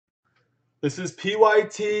This is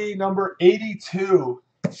PYT number 82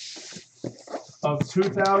 of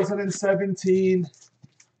 2017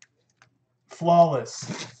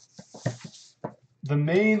 Flawless. The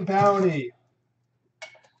main bounty,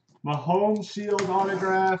 Mahomes Shield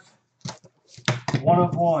autograph, 1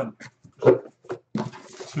 of 1.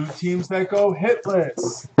 2 teams that go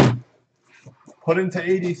hitless. Put into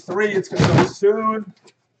 83. It's going to go soon.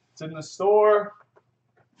 It's in the store.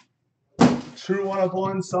 True 1 of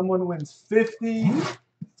 1. Someone wins 50.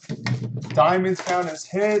 Diamonds count as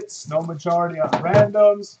hits. No majority on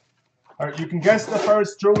randoms. All right, you can guess the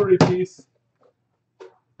first jewelry piece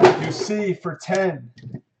you see for 10.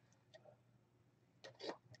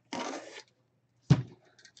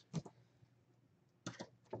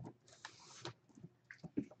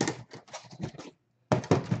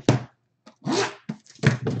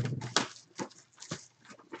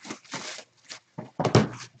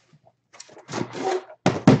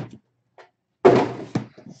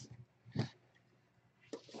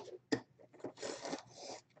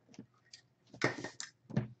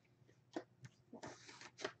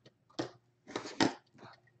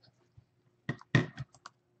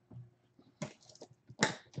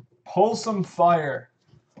 Pull some fire.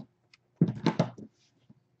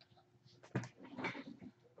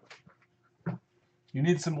 You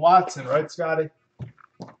need some Watson, right, Scotty?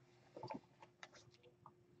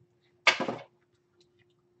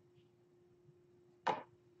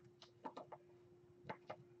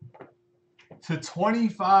 To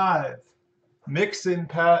 25. Mix-in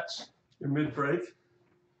patch. Your mid-break?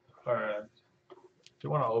 All right. Do you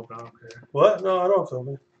want to open? I don't care. What? No, I don't have to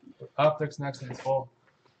open. Optics next and it's full.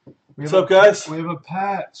 What's up, guys? We have a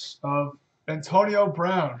patch of Antonio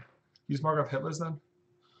Brown. Use mark up Hitler's then?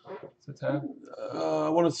 It's a 10. I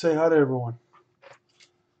want to say hi to everyone.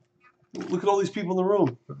 Look at all these people in the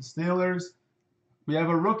room. For the Steelers, we have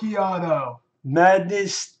a rookie auto.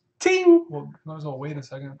 Madness Ting. Well, might as well wait a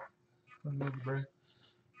second.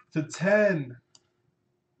 To 10.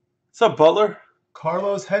 What's up, Butler?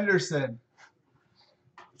 Carlos Henderson.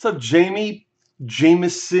 What's up, Jamie?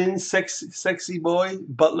 Jameson, sexy boy,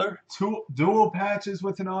 Butler. 2 dual patches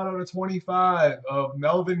with an auto to 25 of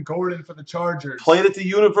Melvin Gordon for the Chargers. Played at the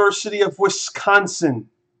University of Wisconsin.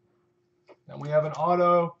 And we have an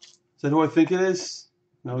auto. Is that who I think it is?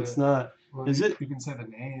 No, it's not. Well, Is it? You can say the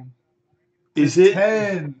name. Is it?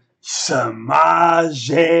 10. Samaje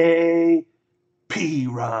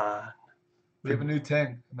Piran. We have a new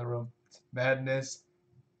ting in the room. Madness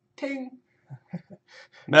Ting.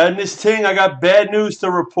 Madness Ting, I got bad news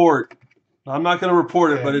to report. I'm not going to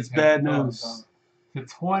report it, but it's bad done. news. To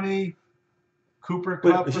 20. Cooper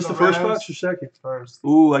Wait, Kupp is for this the the first Rams. box or second? First.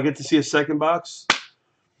 Ooh, I get to see a second box.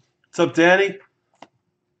 What's up, Danny?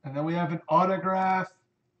 And then we have an autograph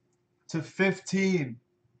to 15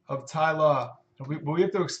 of Ty Law. We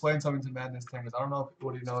have to explain something to Madness Ting because I don't know if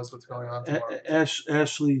Woody knows what's going on tomorrow.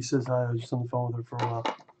 Ashley says hi. I was just on the phone with her for a while.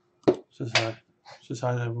 Says hi. Says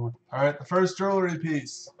hi to everyone. All right, the first jewelry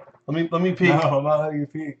piece. Let me peek. No, I'm not letting you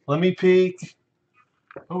peek. Let me peek.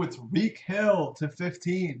 Oh, it's Reek Hill to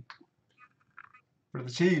 15 for the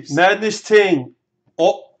Chiefs. Madness Ting.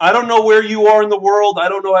 Oh, I don't know where you are in the world. I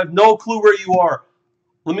don't know. I have no clue where you are.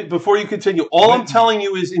 Before you continue, all I'm telling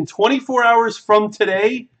you is in 24 hours from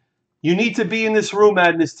today, you need to be in this room,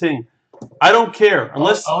 Madness Ting. I don't care.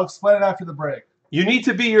 Unless I'll explain it after the break. You need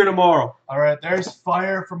to be here tomorrow. All right, there's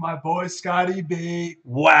fire from my boy Scotty B.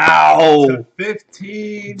 Wow. To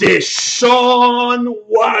 15. Deshaun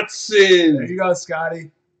Watson. There you go,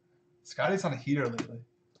 Scotty. Scotty's on a heater lately.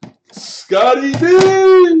 Scotty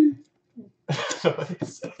B.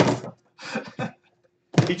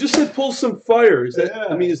 He just said pull some fire. Is that? Yeah.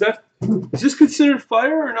 I mean, is this considered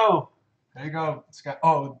fire or no? There you go, Scott.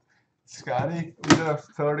 Oh, Scotty, we did a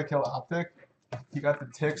filler to kill optic. He got the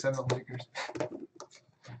Ticks and the Lakers.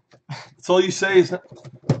 That's all you say is.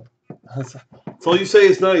 That's all you say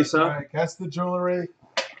is nice, huh? All right, guess the jewelry.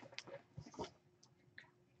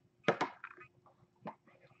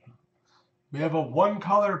 We have a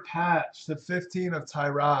 1-color patch to 15 of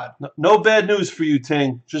Tyrod. No bad news for you,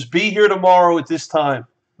 Ting. Just be here tomorrow at this time.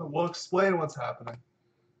 We'll explain what's happening.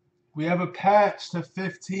 We have a patch to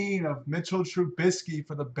 15 of Mitchell Trubisky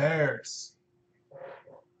for the Bears.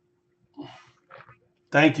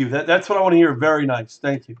 Thank you. That's what I want to hear. Very nice.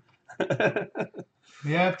 Thank you.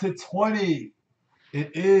 We have to 20.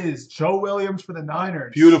 It is Joe Williams for the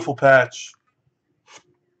Niners. Beautiful patch.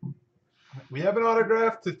 We have an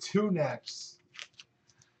autograph to 2 next.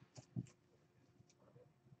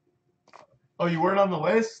 Oh, you weren't on the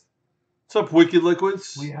list? What's up, Wicked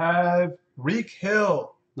Liquids? We have Reek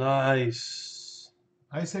Hill. Nice.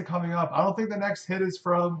 I say coming up. I don't think the next hit is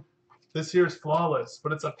from This year's flawless,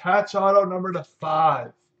 but it's a patch auto number to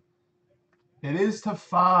 5. It is to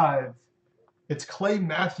 5. It's Clay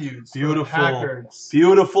Matthews for the Beautiful. Packers.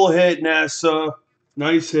 Beautiful hit, NASA.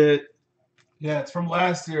 Nice hit. Yeah, it's from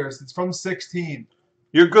last year's. It's from 16.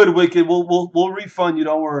 You're good, Wicked. We'll refund you.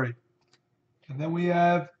 Don't worry. And then we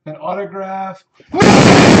have an autograph.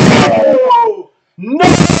 No!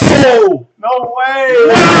 No! No way!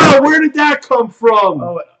 Wow! Where did that come from?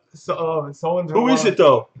 Oh, someone's. Who is it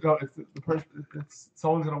though? No, it's the person.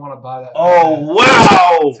 Someone's gonna want to buy that. Oh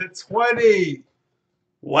wow! To 20.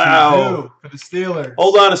 Wow! For the Steelers.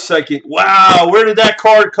 Hold on a second. Wow! Where did that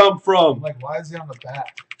card come from? I'm like, why is he on the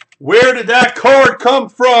back? Where did that card come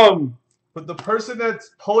from? But the person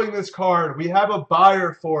that's pulling this card, we have a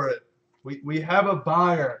buyer for it. We have a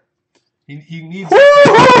buyer. He needs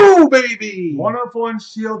Woo-hoo, baby! 1/1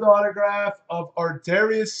 Shield autograph of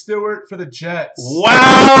Darius Stewart for the Jets.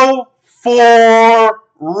 Wow! For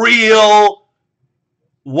real!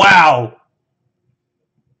 Wow!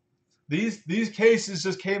 These cases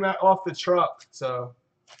just came out off the truck, so.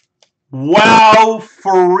 Wow!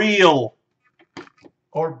 For real!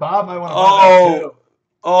 Or Bob might want to buy that too.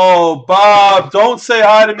 Oh, Bob! Don't say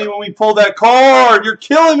hi to me when we pull that card. You're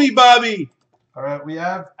killing me, Bobby. All right, we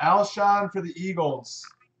have Alshon for the Eagles.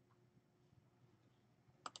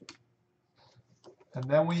 And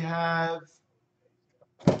then we have...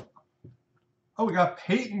 Oh, we got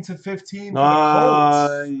Peyton to 15 for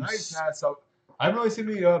the Colts. Nice, Matt. So I haven't really seen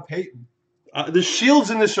the Peyton. The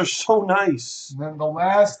shields in this are so nice. And then the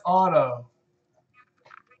last auto.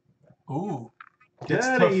 Ooh. Get It's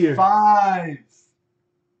out of to here. 5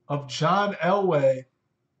 of John Elway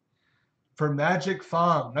for Magic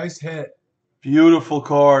Fong. Nice hit. Beautiful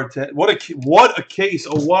card. What a case.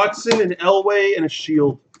 A Watson, an Elway, and a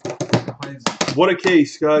shield. Crazy. What a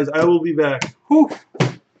case, guys. I will be back. Whew.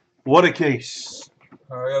 What a case.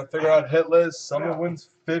 All right, I got to figure out hit list. Someone wins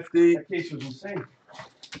 50. That case was insane.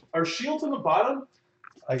 Are shields on the bottom?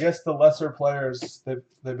 I guess the lesser players, they've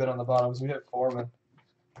been on the bottom. So we hit Foreman.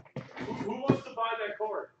 Who wants to buy that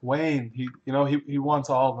card? Wayne, he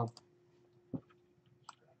wants all of them.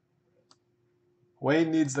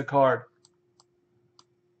 Wayne needs the card.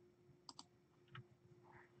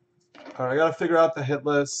 All right, I got to figure out the hit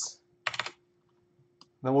list.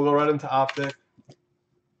 Then we'll go right into Optic.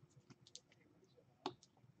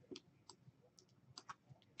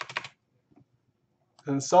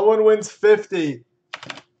 And someone wins 50.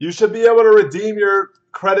 You should be able to redeem your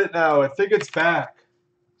credit now. I think it's back.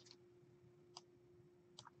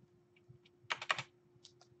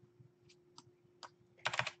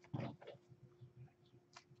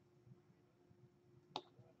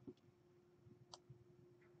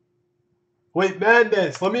 Wait,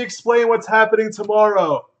 Madness. Let me explain what's happening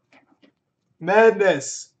tomorrow.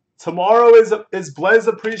 Madness. Tomorrow is Blaze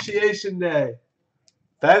Appreciation Day.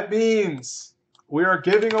 That means we are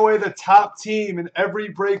giving away the top team in every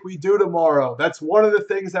break we do tomorrow. That's one of the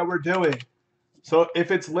things that we're doing. So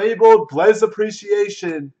if it's labeled Blaze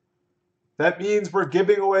Appreciation, that means we're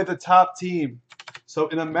giving away the top team. So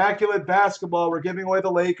in Immaculate Basketball, we're giving away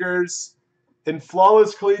the Lakers. In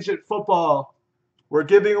Flawless Collegiate Football, we're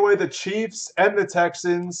giving away the Chiefs and the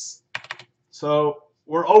Texans. So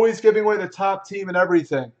we're always giving away the top team and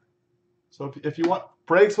everything. So if you want,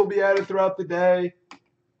 breaks will be added throughout the day.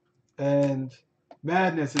 And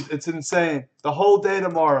Madness, it's insane. The whole day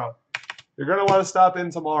tomorrow. You're going to want to stop in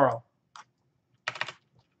tomorrow.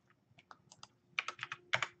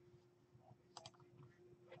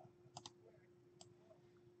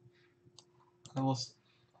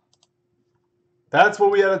 That's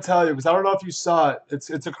what we had to tell you, because I don't know if you saw it.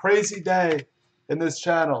 It's a crazy day in this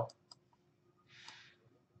channel.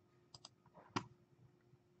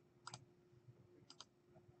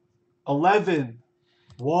 $11,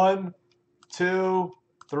 1, 2,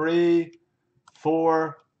 3,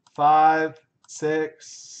 4, 5, 6,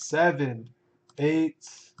 7, 8,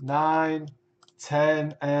 9,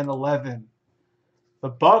 10, and 11. The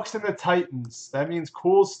Bucks and the Titans. That means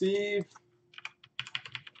Cool Steve,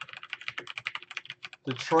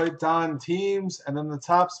 Detroit Don teams, and then the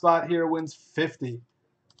top spot here wins 50.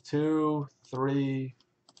 2, 3,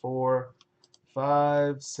 4,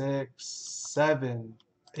 5, 6, 7,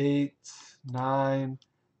 8, 9,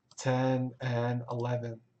 10, and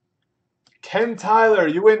 11. Ken Tyler,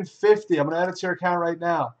 you win 50. I'm going to add it to your account right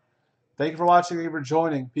now. Thank you for watching. Thank you for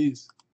joining. Peace.